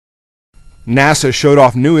NASA showed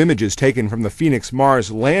off new images taken from the Phoenix Mars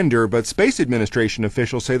lander, but Space Administration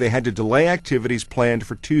officials say they had to delay activities planned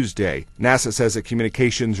for Tuesday. NASA says a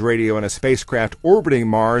communications radio in a spacecraft orbiting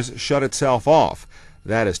Mars shut itself off.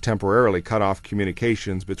 That has temporarily cut off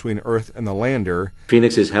communications between Earth and the lander.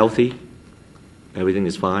 Phoenix is healthy. Everything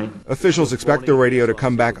is fine. Officials expect the radio to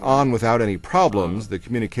come back on without any problems. The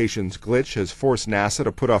communications glitch has forced NASA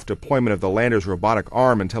to put off deployment of the lander's robotic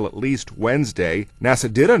arm until at least Wednesday.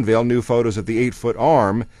 NASA did unveil new photos of the 8-foot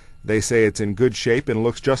arm. They say it's in good shape and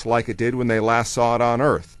looks just like it did when they last saw it on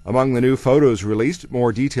Earth. Among the new photos released,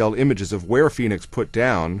 more detailed images of where Phoenix put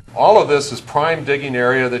down. All of this is prime digging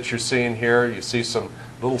area that you're seeing here. You see some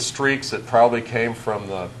little streaks that probably came from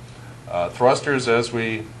the thrusters as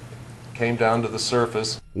we came down to the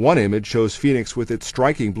surface. One image shows Phoenix with its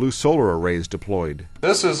striking blue solar arrays deployed.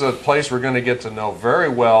 This is a place we're going to get to know very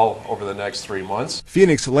well over the next 3 months.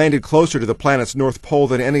 Phoenix landed closer to the planet's north pole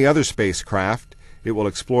than any other spacecraft. It will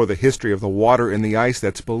explore the history of the water and the ice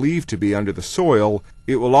that's believed to be under the soil.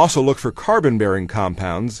 It will also look for carbon-bearing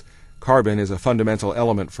compounds. Carbon is a fundamental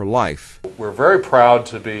element for life. We're very proud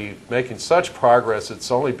to be making such progress.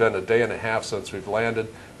 It's only been a day and a half since we've landed.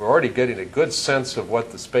 We're already getting a good sense of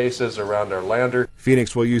what the space is around our lander.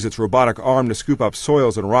 Phoenix will use its robotic arm to scoop up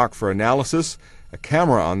soils and rock for analysis. A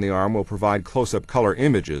camera on the arm will provide close-up color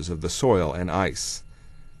images of the soil and ice.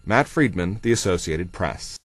 Matt Friedman, The Associated Press.